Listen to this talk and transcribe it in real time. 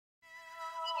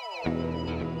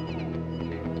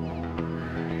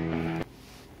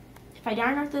I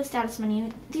download the status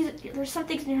menu, there's some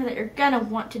things in here that you're going to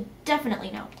want to definitely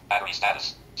know. Battery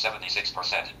status,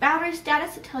 76%. Battery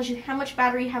status, it tells you how much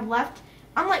battery you have left.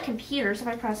 Unlike computers, if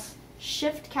I press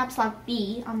Shift Caps Lock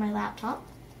B on my laptop,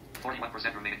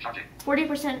 41% remaining charging.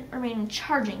 40% remaining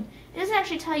charging. It doesn't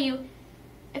actually tell you,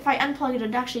 if I unplug it,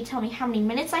 it'd actually tell me how many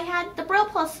minutes I had. The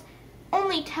BraillePlus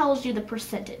only tells you the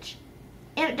percentage.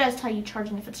 And it does tell you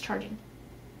charging if it's charging.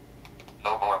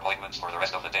 No more appointments for the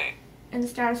rest of the day. In the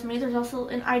status menu, there's also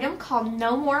an item called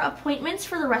No More Appointments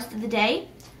for the rest of the day.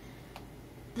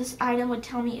 This item would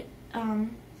tell me,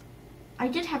 I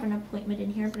did have an appointment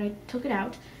in here, but I took it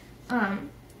out.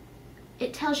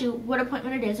 It tells you what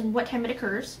appointment it is and what time it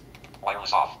occurs.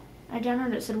 Wireless off. I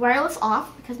downloaded it. It said wireless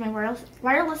off because my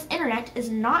wireless internet is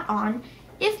not on.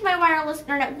 If my wireless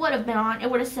internet would have been on, it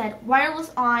would have said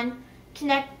wireless on,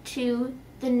 connect to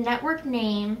the network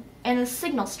name and the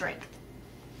signal strength.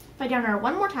 If I download it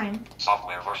one more time,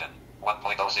 software version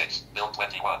 1.06, build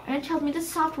 21. And it tells me the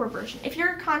software version. If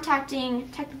you're contacting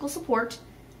technical support,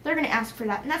 they're going to ask for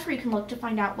that, and that's where you can look to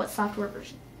find out what software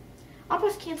version. I'll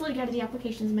press cancel to go to the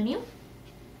applications menu.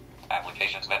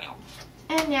 Applications menu.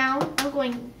 And now I'm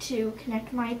going to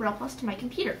connect my BraillePlus to my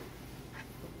computer.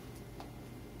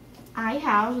 I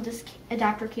have this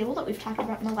adapter cable that we've talked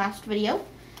about in the last video.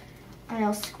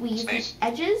 I'll squeeze the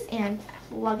edges and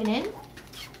plug it in.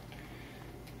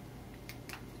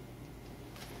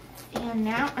 And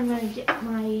now I'm going to get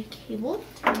my cable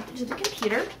connected to the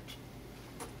computer.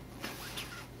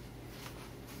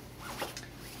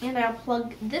 And I'll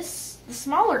plug the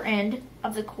smaller end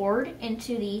of the cord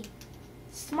into the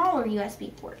smaller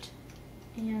USB port.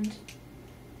 And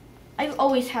I've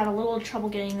always had a little trouble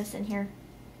getting this in here.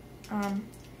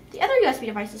 The other USB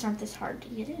devices aren't this hard to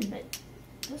get in, but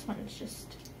this one is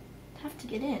just tough to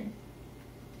get in.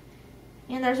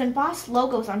 And there's embossed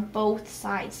logos on both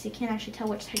sides, so you can't actually tell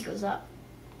which side goes up.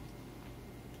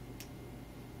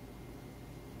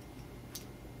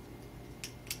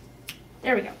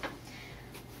 There we go.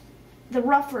 The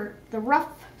rough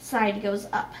side goes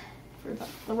up for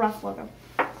the rough logo.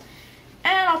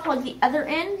 And I'll plug the other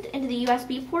end into the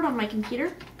USB port on my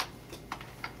computer.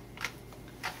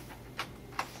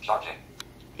 Charging.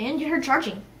 And you heard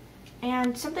charging.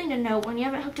 And something to note, when you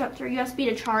have it hooked up through USB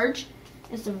to charge,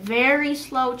 it's a very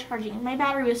slow charging. My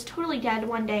battery was totally dead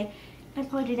one day. I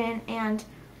plugged it in and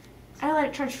I let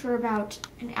it charge for about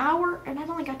an hour, and I've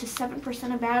only got to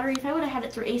 7% of battery. If I would have had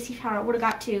it through AC power, I would have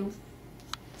got to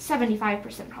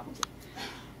 75% probably.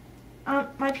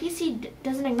 My PC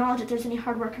doesn't acknowledge that there's any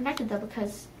hardware connected though,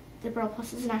 because the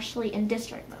BraillePlus isn't actually in disk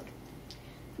drive mode.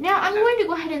 Now I'm going to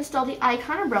go ahead and install the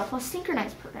icon of BraillePlus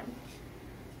Synchronize program.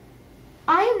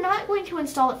 I am not going to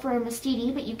install it for a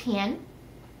MSTD, but you can.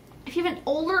 If you have an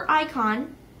older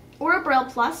icon or a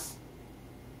BraillePlus,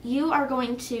 you are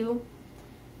going to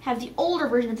have the older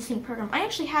version of the Sync program. I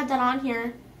actually had that on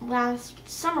here last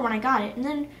summer when I got it, and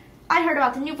then I heard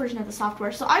about the new version of the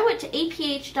software. So I went to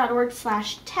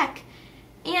aph.org/tech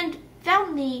and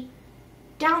found the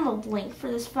download link for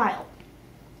this file,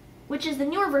 which is the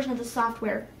newer version of the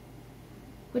software,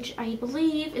 which I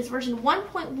believe is version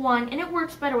 1.1, and it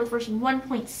works better with version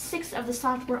 1.6 of the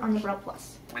software on the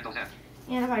BraillePlus. Windows F.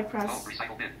 And if I press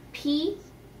P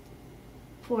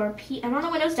for I'm on the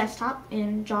Windows desktop,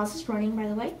 and JAWS is running, by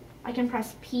the way. I can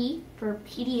press P for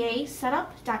PDA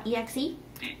setup.exe.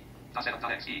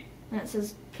 Setup.exe. And it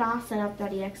says PLA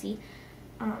setup.exe.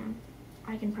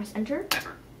 I can press enter.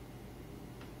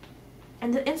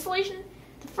 And the installation,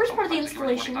 the first part of the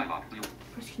installation,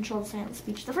 press control to silence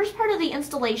speech. The first part of the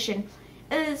installation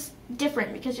is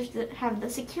different because you have to have the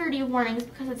security warnings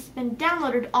because it's been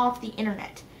downloaded off the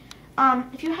internet.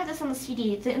 If you had this on the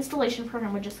CD, the installation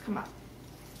program would just come up.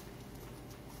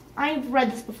 I've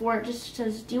read this before. It just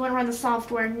says, do you want to run the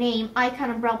software, name,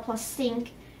 icon, and BraillePlus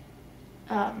sync,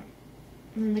 and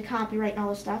the copyright and all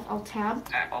this stuff. I'll tab.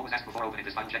 Tab. Always ask before opening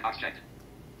this file. Check box checked.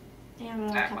 And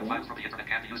I'll tab. copy Files from the internet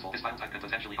can be useful. This file type can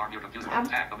potentially harm your computer. Tab.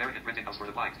 Tab. American printing house for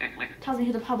the blind. Click. Tells me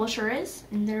who the publisher is,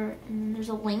 and there's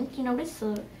a link, you notice, so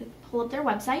you can pull up their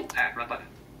website. Tab. Run button.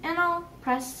 And I'll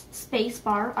press space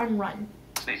bar on run.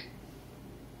 Space.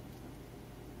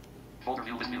 Folder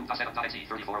view list view. Setup.exe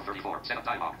 34 of 34. Setup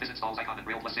dialog. This installs icon and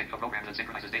BraillePlus sync. A program that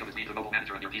synchronizes data with the mobile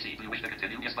manager on your PC. Do you wish to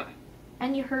continue? Yes button.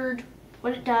 And you heard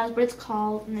what it does, what it's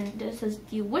called, and then it says,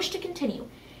 do you wish to continue?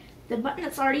 The button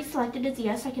that's already selected is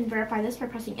yes. I can verify this by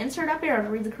pressing insert up arrow to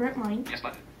read the current line. Yes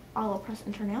button. I'll press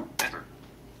enter now. Enter.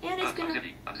 And it's going to...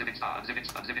 Unzipping start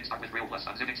with BraillePlus.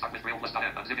 Unzipping start with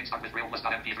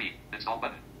BraillePlus.mp3. Install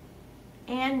button.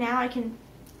 And now I can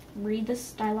read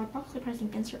this dialog box by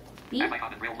pressing Insert B. App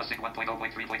icon in BraillePlus Sync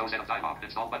 1.0.3.0 setup dialog.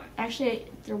 Install button. Actually,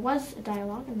 there was a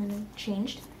dialog and then it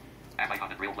changed. App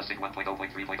icon in BraillePlus Sync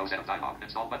 1.0.3.0 setup dialog.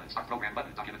 Install button. Start program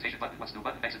button. Documentation button. What's new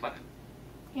button. Exit button.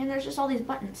 And there's just all these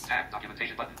buttons. Tab.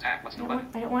 Documentation button. Tab. What's new button.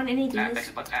 I don't want any of Tab. these.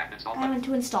 Exit button. Tab. Install I button. want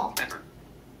to install. Enter.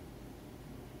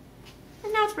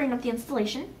 And now it's bringing up the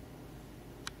installation.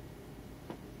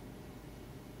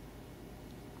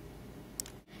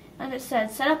 And it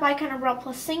says, set up icon of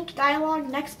BraillePlus Sync dialog,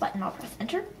 next button. I'll press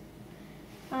enter.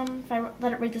 If I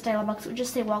let it read this dialog box, it would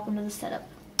just say welcome to the setup.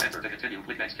 Enter to continue.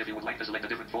 Click next if you would like to select a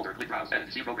different folder. Click browse.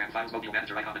 Edit. See program files. Mobile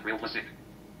Manager icon in BraillePlus Sync.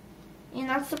 And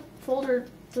that's the folder,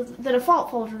 the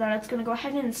default folder that it's going to go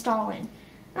ahead and install in. And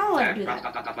I'll let it do that.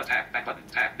 Tab. Back button.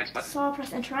 Tab. Next button. So I'll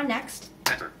press enter on next.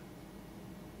 Enter.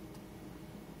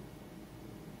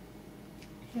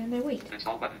 And I wait.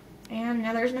 Install button. And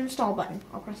now there's an install button.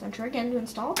 I'll press enter again to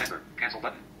install. Enter. Cancel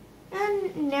button.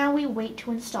 And now we wait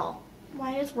to install.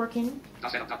 Why it's working.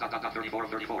 Setup. 34 of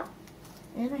 34.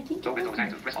 And I think So it's Windows working.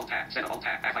 active. Press Alt Tab. Setup. Alt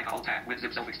Tab. App icon. Alt Tab.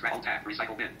 WinZip self extract. Alt Tab.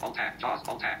 Recycle bin. Alt Tab. JAWS.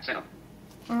 Alt Tab. Setup.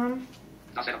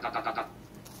 Setup.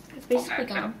 It's basically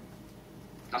gone.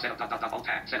 Setup. Alt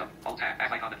Tab. Setup. Alt Tab.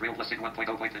 App icon in BraillePlus Sync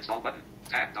 1.0. Install button.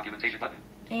 Tab. Documentation button.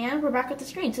 And we're back at the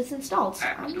screen, so it's installed. So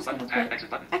Tab. I'm What's new just going to button. Tab. put Exit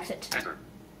button. exit. Enter.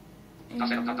 And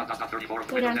Setup. 34 of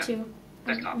go down Windows to 10.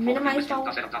 Desktop. minimize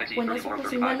all Setup. Windows, 34 of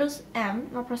pressing 35. Windows M,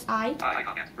 and I'll press I.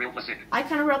 Icon. BraillePlus Sync.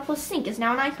 Icon of BraillePlus Sync is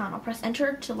now an icon. I'll press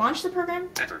enter to launch the program.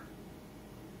 Enter.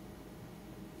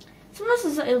 So this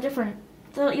is a little different.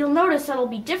 So you'll notice that'll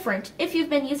be different if you've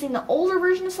been using the older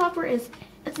version of software. It's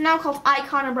now called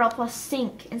Icon of BraillePlus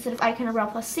Sync instead of Icon of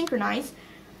BraillePlus Synchronize.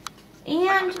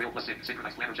 And BraillePlus Sync.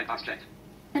 Synchronize planner checkbox checked.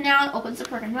 now it opens the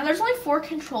program. Now there's only 4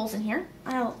 controls in here.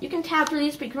 You can tab through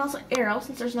these, but you can also arrow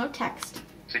since there's no text.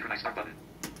 Synchronize start button.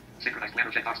 Synchronize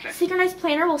planner checkbox checked. Synchronize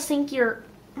Planner will sync your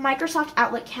Microsoft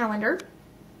Outlook calendar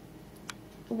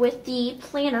with the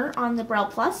planner on the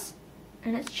BraillePlus,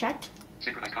 and it's checked.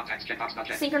 Synchronize contacts checkbox not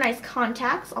checked. Synchronize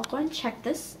Contacts. I'll go ahead and check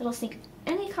this. It'll sync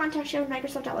any contacts you have in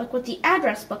Microsoft Outlook with the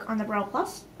address book on the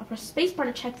BraillePlus. I'll press spacebar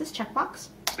to check this checkbox.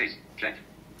 Space checked.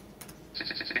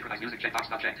 Synchronize music checkbox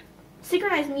not checked.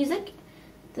 Synchronize Music.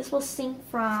 This will sync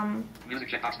from. Music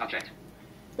checkbox not checked.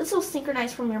 This will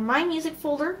synchronize from your My Music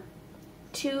folder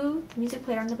to the music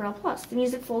player on the BraillePlus, the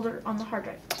music folder on the hard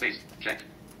drive. Space checked.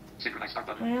 Synchronize start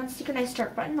button. And Synchronize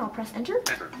Start button. I'll press enter.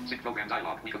 Enter. Sync program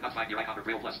dialog. We could not find your icon for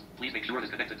BraillePlus. Please make sure it is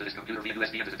connected to this computer via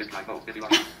USB and to the disk drive mode. If you are.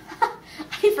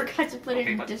 I forgot to put it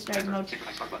in button. disk drive Enter. mode.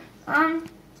 Synchronize start button.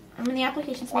 I'm in the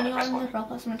applications menu on the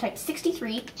BraillePlus. I'm going to type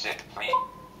 63. Sync 3.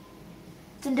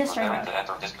 It's in disk drive Prepare mode. to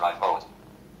enter disk drive mode.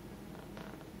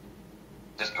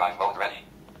 Disk drive mode ready.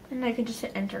 And I can just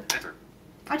hit enter. Enter.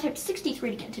 I typed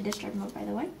 63 to get into disk drive mode, by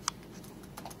the way.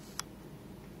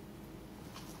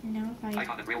 And now if I...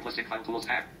 Icon in BraillePlus Sync file tools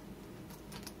tab.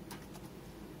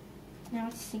 Now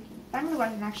it's syncing. I'm going to go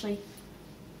ahead and actually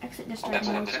exit disk drive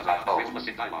Exit mode. disk drive mode. BraillePlus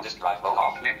Sync dialog. Disk drive mode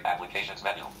off. Link. Applications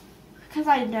menu. Because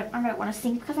I might want to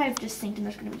sync, because I've just synced and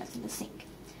there's going to be nothing to sync.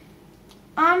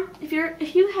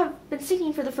 If you have been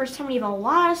syncing for the first time and you have a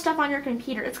lot of stuff on your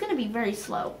computer, it's going to be very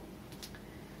slow.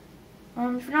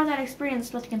 If you're not that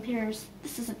experienced with computers,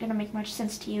 this isn't going to make much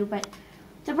sense to you, but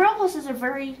the BraillePlus is a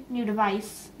very new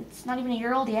device. It's not even a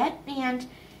year old yet, and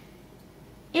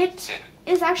it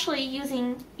is actually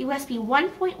using USB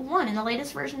 1.1, and the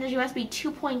latest version is USB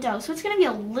 2.0, so it's going to be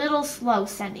a little slow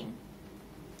sending.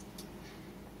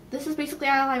 This is basically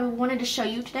all I wanted to show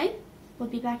you today. We'll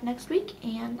be back next week,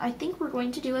 and I think we're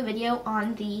going to do a video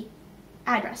on the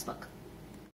address book.